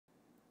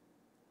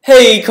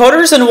Hey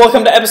coders, and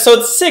welcome to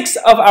episode 6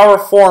 of our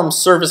form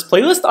service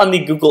playlist on the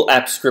Google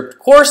Apps Script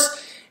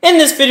course. In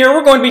this video,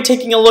 we're going to be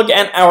taking a look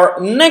at our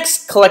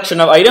next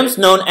collection of items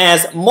known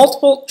as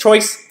multiple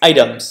choice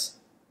items.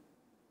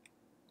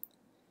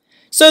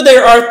 So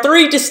there are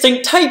 3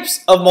 distinct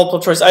types of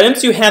multiple choice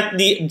items. You have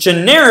the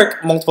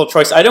generic multiple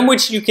choice item,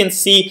 which you can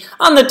see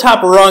on the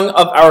top rung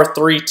of our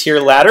 3-tier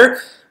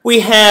ladder.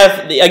 We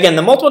have,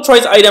 the multiple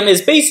choice item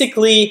is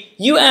basically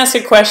you ask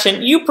a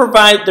question, you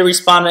provide the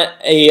respondent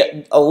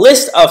a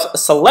list of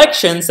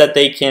selections that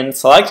they can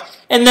select,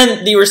 and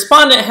then the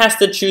respondent has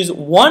to choose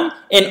one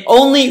and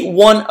only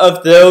one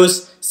of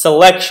those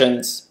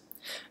selections.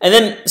 And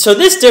then, so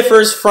this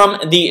differs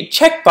from the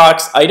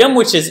checkbox item,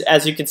 which is,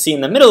 as you can see in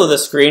the middle of the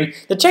screen.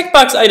 The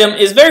checkbox item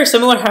is very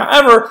similar,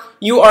 however,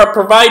 you are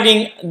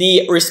providing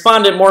the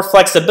respondent more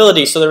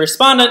flexibility. So the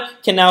respondent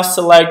can now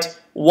select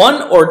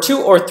 1 or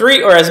 2 or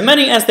 3 or as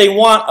many as they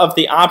want of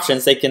the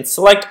options. They can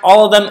select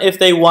all of them if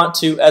they want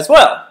to as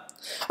well.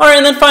 Alright,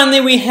 and then finally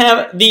we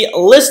have the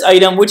list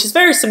item, which is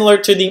very similar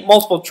to the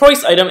multiple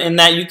choice item in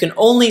that you can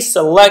only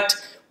select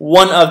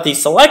one of the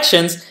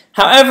selections.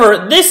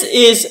 However, this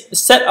is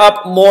set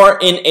up more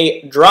in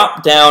a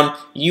drop-down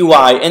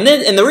UI. And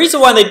the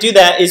reason why they do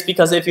that is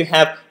because if you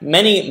have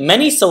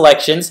many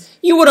selections,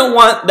 you wouldn't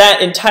want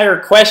that entire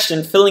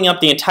question filling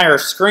up the entire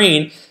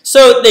screen.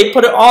 So they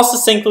put it all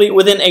succinctly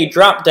within a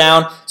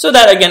drop-down so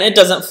that, again, it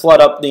doesn't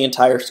flood up the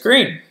entire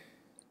screen.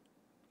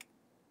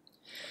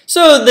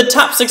 So the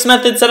top 6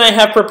 methods that I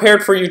have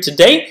prepared for you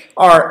today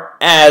are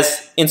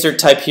as insert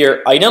type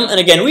here item. And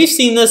again, we've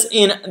seen this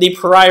in the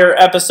prior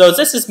episodes.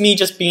 This is me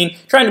just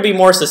trying to be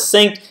more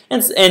succinct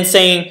and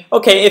saying,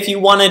 okay, if you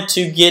wanted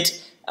to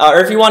get, or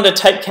if you wanted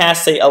to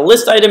typecast, say, a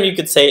list item, you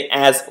could say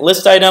as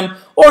list item,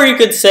 or you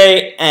could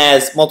say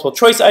as multiple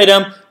choice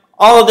item.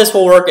 All of this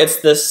will work.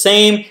 It's the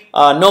same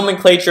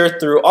nomenclature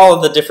through all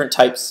of the different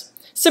types.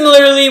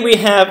 Similarly, we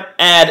have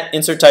add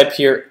insert type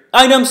here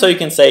item, so you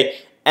can say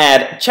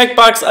add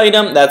checkbox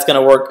item. That's going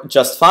to work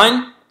just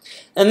fine.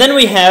 And then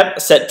we have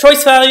set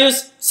choice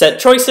values, set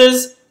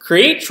choices,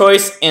 create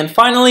choice, and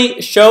finally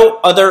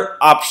show other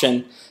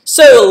option.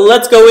 So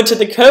let's go into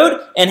the code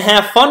and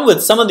have fun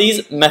with some of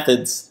these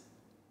methods.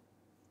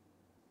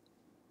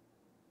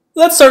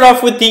 Let's start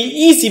off with the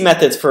easy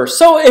methods first.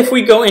 So if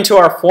we go into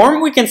our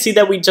form, we can see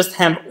that we just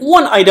have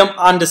one item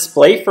on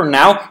display for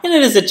now, and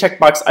it is a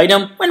checkbox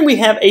item when we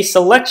have a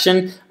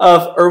selection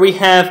of, or we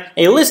have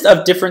a list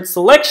of different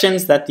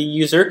selections that the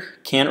user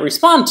can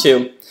respond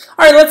to.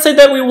 Alright, let's say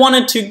that we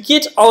wanted to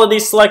get all of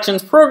these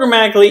selections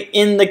programmatically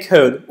in the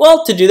code.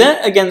 Well, to do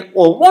that,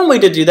 one way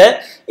to do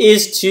that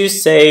is to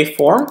say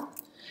form.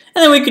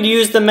 And then we could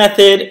use the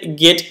method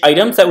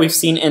getItems that we've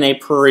seen in a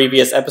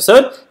previous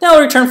episode. That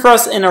will return for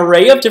us an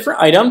array of different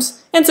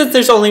items. And since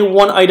there's only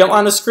one item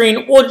on the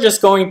screen, we're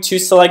just going to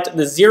select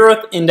the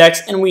 0th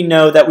index, and we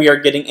know that we are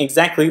getting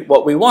exactly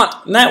what we want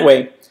in that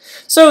way.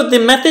 So the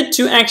method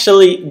to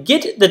actually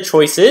get the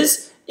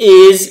choices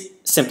is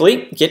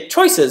simply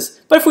getChoices.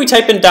 But if we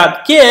type in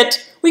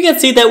 .get, we can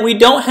see that we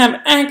don't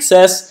have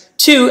access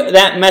to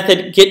that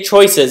method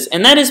getChoices,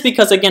 and that is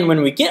because, again,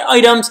 when we get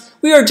items,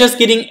 we are just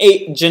getting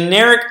a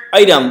generic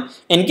item,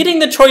 and getting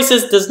the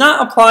choices does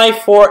not apply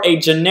for a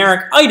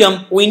generic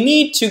item. We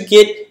need to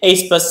get a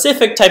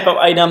specific type of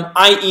item,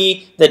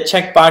 i.e. the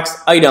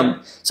checkbox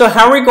item. So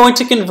how are we going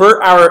to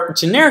convert our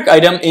generic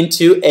item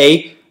into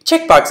a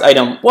checkbox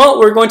item? Well,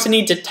 we're going to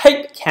need to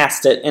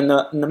typecast it, and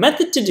the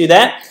method to do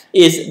that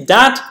is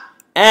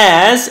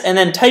 .as, and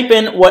then type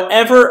in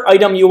whatever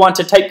item you want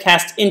to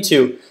typecast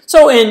into.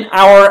 So in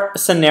our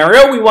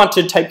scenario, we want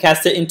to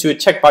typecast it into a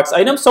checkbox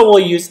item, so we'll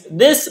use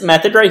this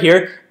method right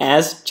here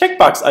as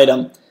checkbox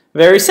item.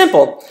 Very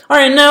simple.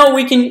 Alright, now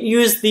we can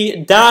use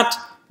the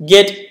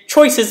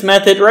 .getChoices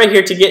method right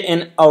here to get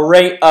an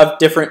array of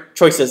different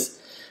choices.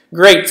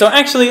 Great, so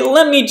actually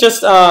let me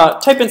just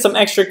type in some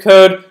extra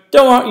code.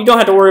 You don't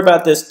have to worry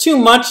about this too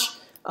much.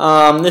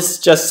 This is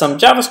just some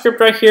JavaScript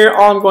right here.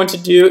 All I'm going to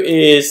do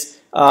is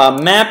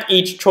map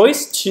each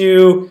choice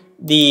to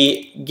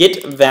the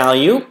get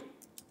value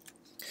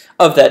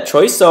of that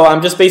choice. So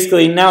I'm just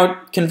basically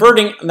now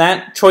converting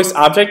that choice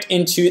object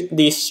into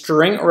the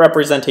string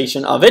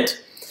representation of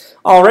it.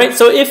 Alright,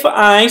 so if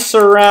I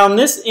surround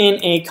this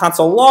in a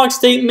console log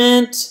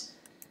statement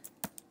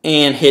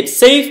and hit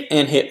save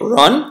and hit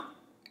run,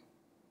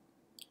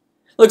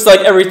 looks like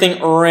everything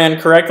ran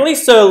correctly.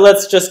 So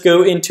let's just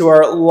go into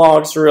our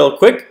logs real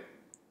quick.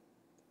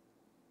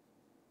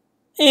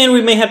 And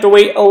we may have to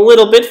wait a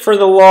little bit for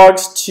the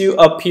logs to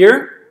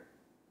appear.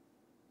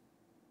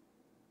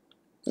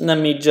 Let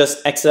me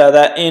just exit out of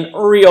that and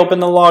reopen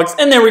the logs.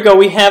 And there we go.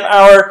 We have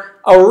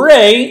our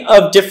array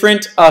of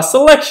different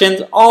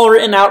selections all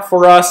written out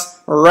for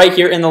us right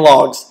here in the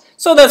logs.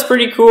 So that's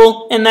pretty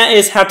cool. And that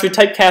is how to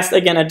typecast,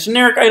 again, a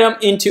generic item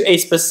into a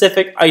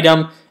specific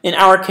item. In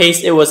our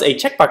case, it was a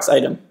checkbox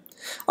item.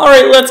 All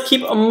right, let's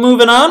keep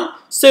moving on.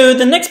 So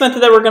the next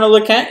method that we're going to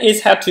look at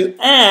is how to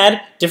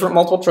add different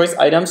multiple choice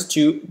items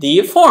to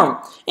the form.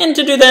 And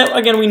to do that,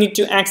 again, we need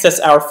to access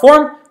our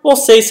form. We'll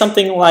say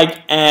something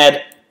like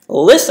add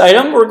list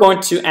item. We're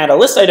going to add a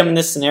list item in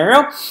this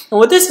scenario. And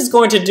what this is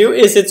going to do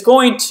is it's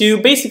going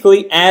to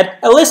basically add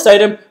a list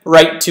item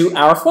right to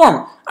our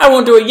form. I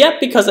won't do it yet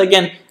because,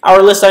 again,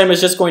 our list item is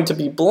just going to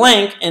be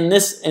blank in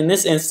this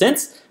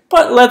instance.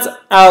 But let's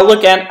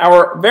look at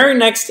our very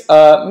next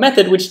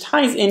method, which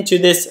ties into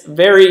this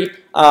very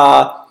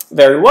well.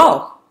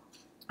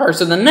 All right,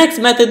 so the next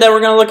method that we're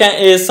going to look at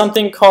is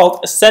something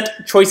called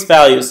set choice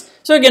values.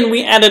 So again,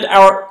 we added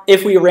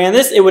if we ran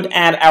this, it would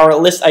add our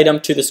list item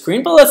to the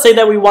screen. But let's say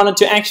that we wanted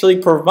to actually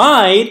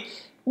provide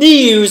the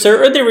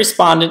user or the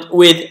respondent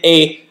with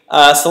a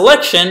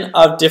selection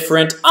of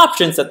different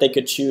options that they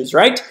could choose,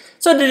 right?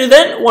 So to do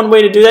that, one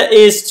way to do that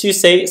is to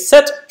say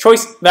set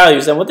choice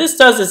values. And what this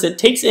does is it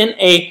takes in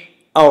an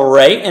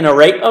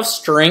array of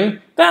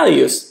string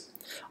values.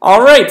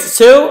 All right,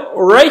 so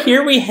right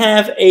here we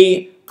have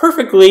a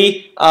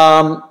perfectly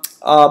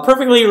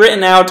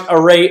written out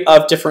array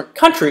of different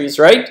countries,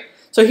 right?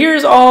 So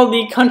here's all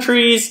the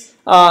countries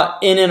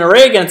in an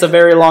array. Again, it's a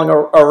very long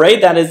array.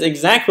 That is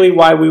exactly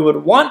why we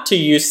would want to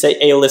use, say,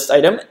 a list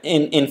item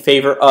in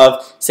favor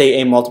of,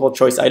 say, a multiple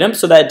choice item,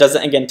 so that it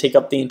doesn't, again, take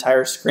up the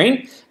entire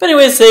screen. But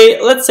anyways,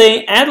 let's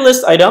say add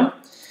list item,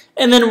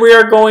 and then we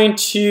are going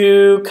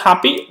to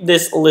copy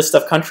this list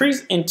of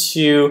countries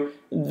into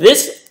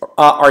this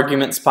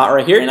argument spot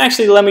right here. And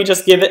actually, let me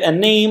just give it a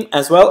name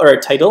as well, or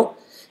a title.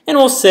 And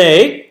we'll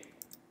say,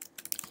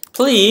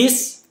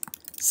 please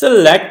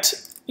select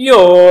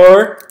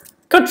your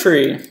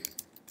country.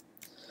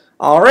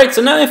 All right,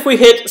 so now if we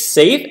hit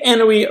save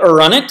and we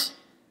run it,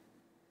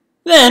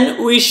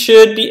 then we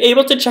should be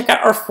able to check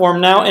out our form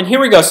now. And here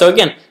we go. So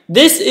again,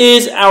 this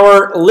is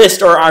our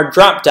list or our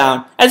drop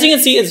down. As you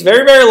can see, it's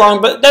very, very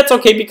long, but that's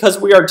okay because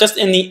we are just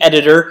in the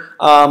editor.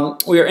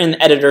 We are in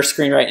the editor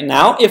screen right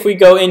now. If we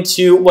go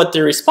into what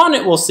the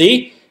respondent will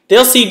see,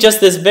 they'll see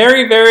just this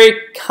very, very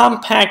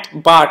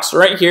compact box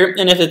right here.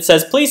 And if it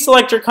says, please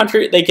select your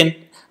country, they can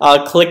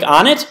click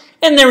on it.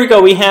 And there we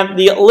go. We have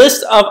the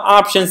list of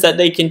options that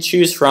they can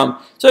choose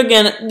from. So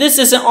again, this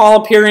isn't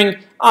all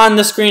appearing on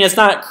the screen. It's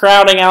not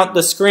crowding out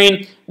the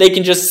screen. They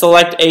can just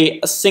select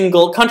a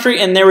single country,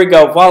 and there we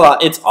go. Voila.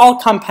 It's all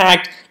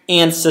compact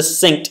and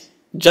succinct,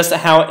 just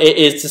how it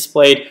is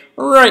displayed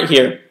right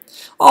here.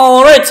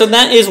 All right, so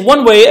that is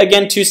one way,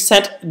 again, to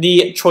set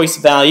the choice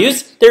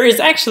values. There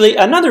is actually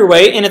another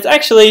way, and it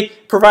actually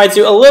provides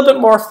you a little bit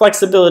more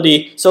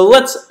flexibility. So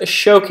let's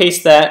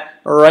showcase that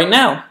right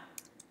now.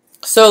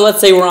 So let's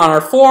say we're on our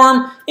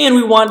form and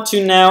we want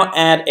to now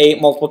add a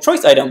multiple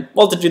choice item.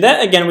 Well, to do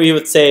that, again, we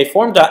would say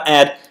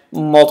form.add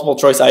multiple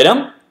choice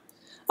item.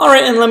 All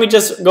right, and let me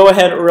just go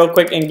ahead real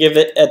quick and give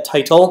it a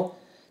title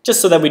just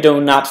so that we do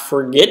not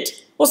forget.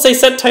 We'll say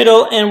set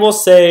title and we'll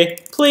say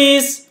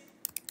please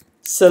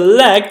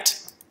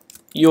select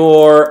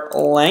your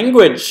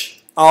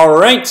language. All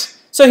right,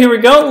 so here we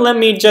go. Let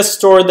me just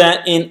store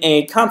that in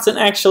a constant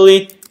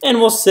actually, and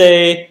we'll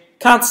say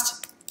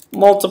const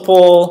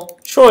multiple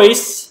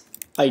choice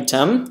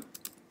item.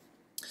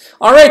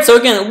 All right, so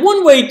again,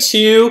 one way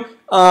to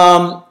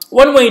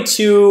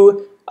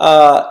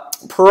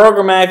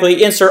programmatically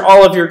insert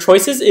all of your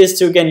choices is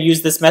to, again,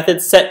 use this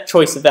method set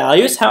choice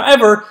values.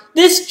 However,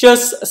 this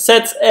just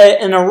sets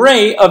an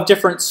array of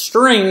different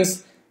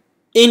strings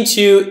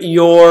into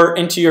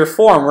your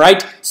form,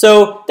 right?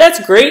 So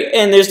that's great,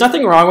 and there's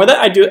nothing wrong with it.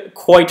 I do it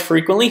quite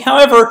frequently.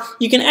 However,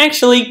 you can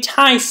actually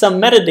tie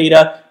some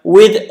metadata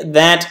with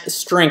that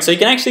string. So you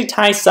can actually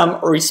tie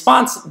some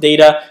response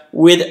data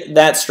with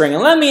that string.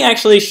 And let me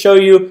actually show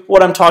you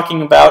what I'm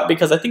talking about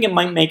because I think it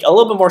might make a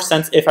little bit more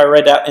sense if I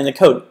write out in the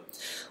code.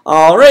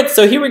 All right,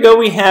 so here we go.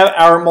 We have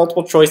our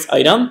multiple choice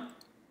item.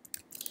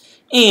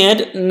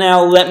 And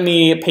now let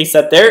me paste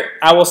that there.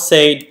 I will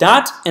say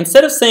dot,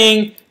 instead of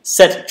saying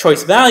set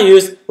choice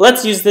values,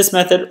 let's use this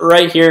method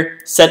right here,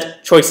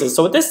 set choices.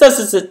 So what this does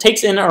is it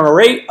takes in an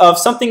array of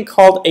something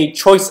called a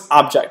choice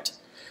object.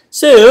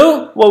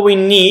 So what we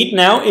need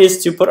now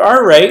is to put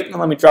our array, and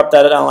let me drop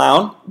that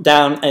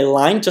down a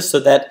line just so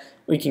that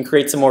we can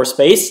create some more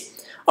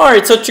space. All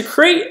right, so to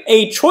create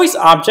a choice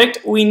object,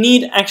 we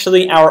need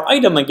actually our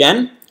item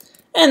again,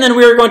 and then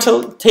we are going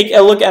to take a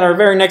look at our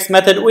very next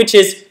method, which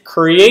is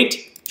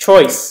create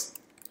choice.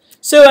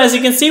 So as you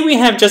can see, we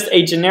have just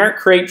a generic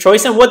create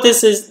choice, and what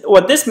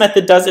this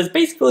method does is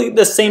basically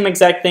the same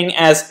exact thing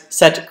as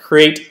set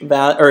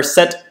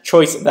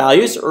choice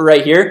values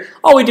right here.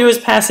 All we do is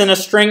pass in a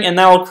string, and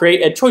that will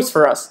create a choice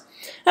for us.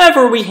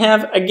 However, we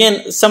have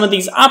again some of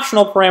these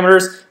optional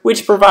parameters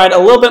which provide a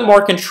little bit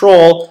more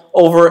control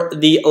over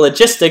the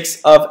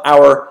logistics of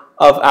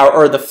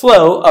the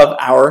flow of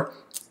our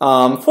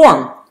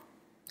form.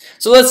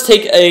 So let's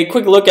take a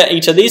quick look at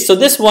each of these. So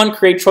this one,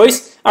 create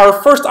choice, our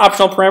first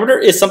optional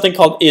parameter is something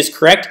called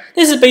isCorrect.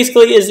 This is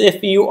basically as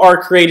if you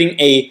are creating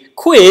a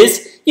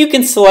quiz, you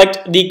can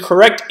select the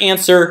correct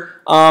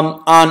answer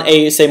on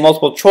a, say,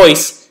 multiple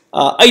choice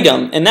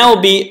item, and that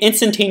will be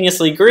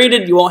instantaneously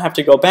graded. You won't have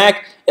to go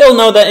back. It'll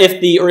know that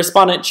if the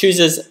respondent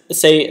chooses,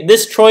 say,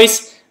 this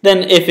choice,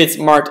 then if it's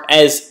marked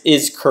as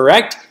is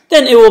correct,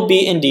 then it will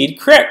be indeed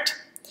correct.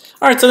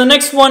 Alright, so the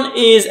next one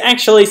is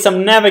actually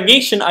some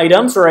navigation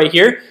items right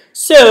here.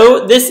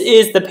 So this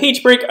is the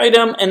page break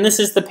item, and this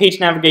is the page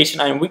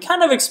navigation item. We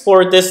kind of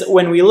explored this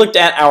when we looked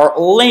at our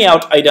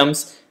layout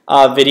items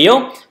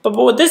video. But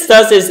what this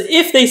does is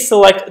if they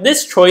select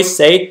this choice,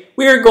 say,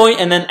 we are going,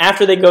 and then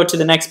after they go to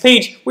the next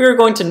page, we are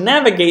going to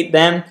navigate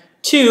them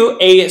to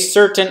a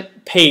certain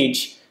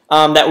page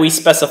that we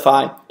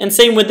specify. And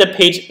same with the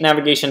page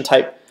navigation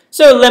type.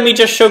 So let me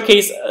just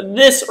showcase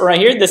this right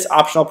here, this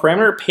optional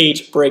parameter,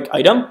 page break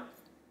item.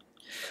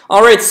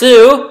 Alright,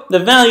 so the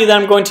value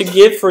that I'm going to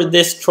give for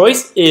this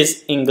choice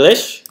is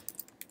English.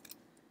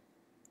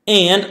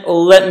 And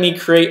let me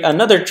create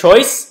another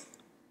choice,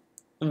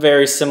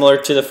 very similar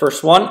to the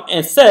first one.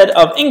 Instead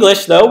of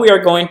English, though, we are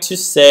going to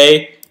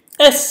say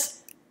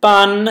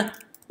Español.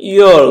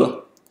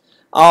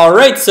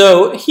 Alright,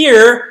 so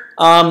here,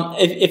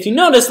 if you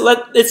notice,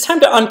 it's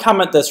time to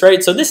uncomment this,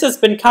 right? So this has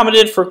been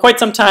commented for quite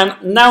some time.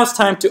 Now it's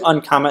time to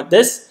uncomment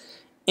this.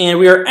 And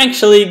we are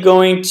actually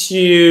going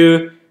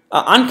to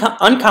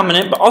uncomment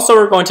it, but also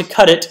we're going to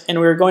cut it, and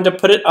we're going to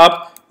put it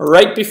up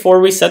right before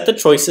we set the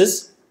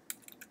choices.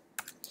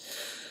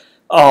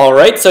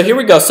 Alright, so here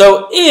we go.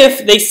 So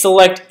if they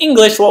select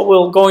English, what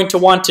we're going to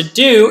want to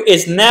do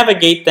is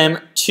navigate them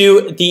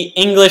to the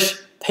English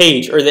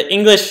page, or the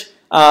English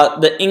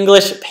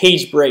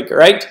page break,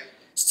 right?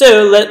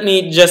 So let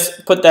me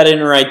just put that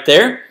in right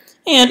there.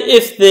 And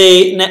if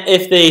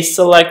they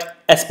select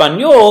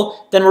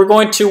Español, then we're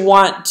going to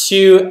want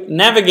to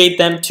navigate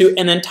them to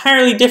an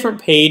entirely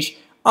different page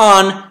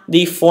on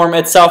the form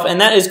itself, and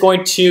that is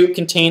going to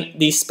contain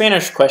the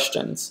Spanish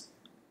questions.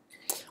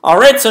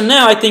 Alright, so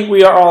now I think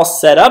we are all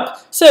set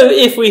up. So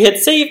if we hit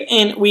save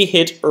and we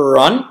hit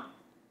run,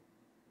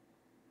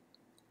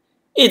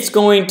 it's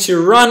going to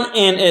run,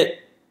 and it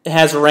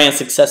has ran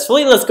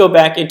successfully. Let's go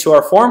back into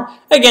our form.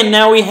 Again,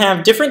 now we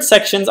have different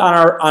sections on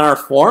our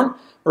form,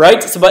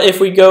 right? So, but if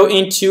we go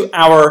into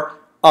our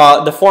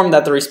the form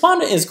that the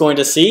respondent is going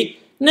to see,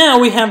 now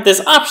we have this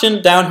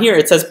option down here.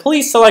 It says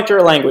please select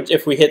your language.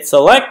 If we hit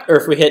select, or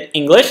if we hit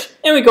English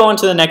and we go on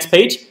to the next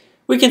page,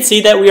 we can see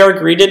that we are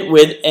greeted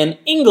with an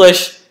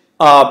English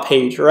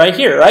page right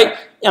here, right?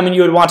 I mean,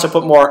 you would want to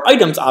put more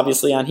items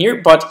obviously on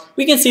here, but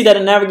we can see that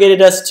it navigated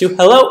us to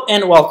hello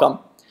and welcome.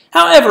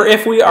 However,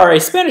 if we are a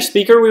Spanish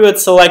speaker, we would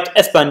select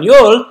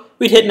Español,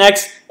 we'd hit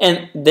next,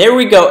 and there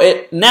we go.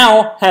 It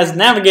now has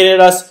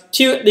navigated us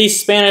to the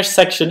Spanish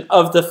section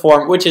of the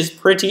form, which is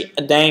pretty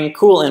dang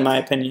cool in my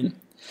opinion.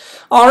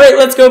 Alright,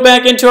 let's go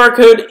back into our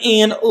code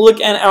and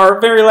look at our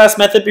very last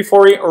method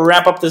before we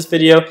wrap up this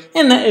video,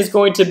 and that is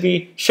going to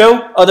be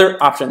show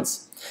other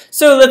options.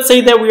 So let's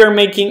say that we are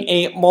making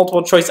a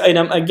multiple choice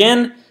item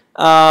again.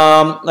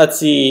 Let's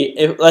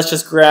see, let's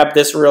just grab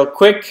this real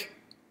quick.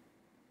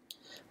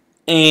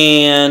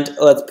 And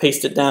let's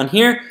paste it down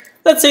here.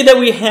 Let's say that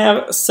we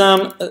have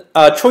some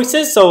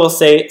choices, so we'll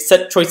say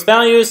set choice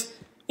values,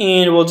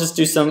 and we'll just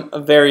do some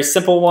very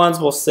simple ones.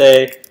 We'll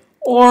say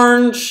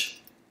orange,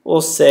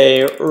 we'll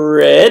say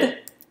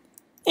red,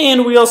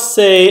 and we'll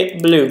say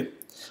blue.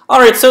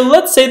 Alright, so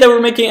let's say that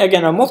we're making,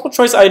 again, a multiple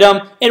choice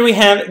item, and we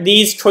have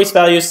these choice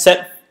values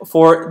set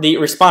for the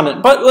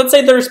respondent. But let's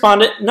say the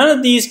respondent, none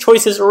of these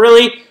choices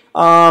really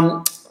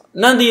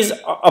none of these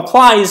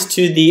applies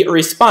to the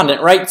respondent,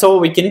 right? So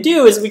what we can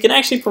do is we can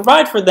actually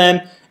provide for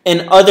them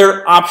an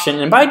other option,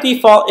 and by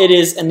default it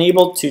is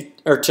enabled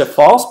to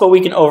false, but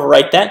we can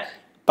overwrite that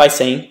by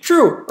saying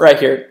true right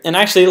here. And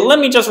actually, let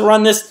me just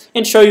run this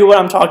and show you what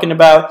I'm talking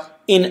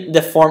about in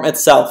the form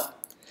itself.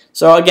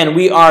 So again,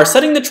 we are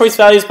setting the choice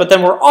values, but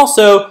then we're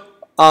also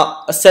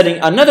setting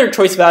another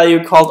choice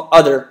value called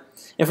other.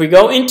 If we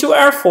go into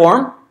our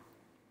form,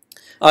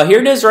 here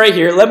it is right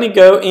here. Let me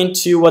go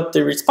into what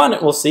the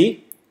respondent will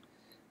see.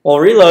 We'll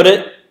reload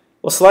it.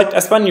 We'll select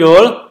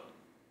Español.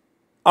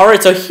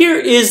 Alright, so here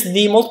is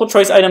the multiple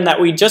choice item that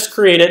we just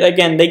created.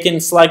 Again, they can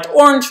select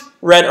orange,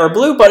 red, or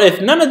blue, but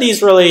if none of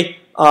these really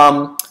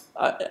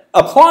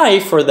apply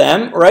for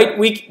them, right,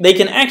 they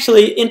can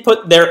actually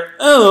input their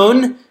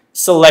own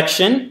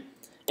selection,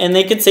 and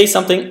they could say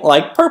something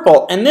like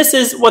purple. And this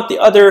is what the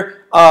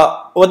other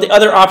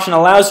option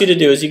allows you to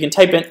do, is you can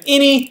type in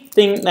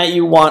anything that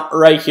you want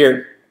right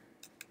here.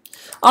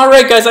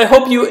 Alright guys, I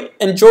hope you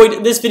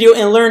enjoyed this video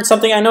and learned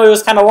something. I know it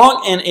was kind of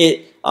long and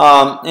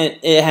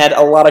it had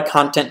a lot of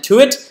content to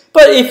it.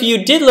 But if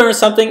you did learn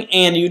something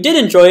and you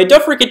did enjoy it,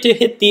 don't forget to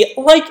hit the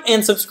like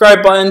and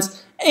subscribe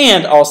buttons.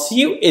 And I'll see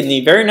you in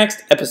the very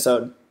next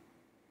episode.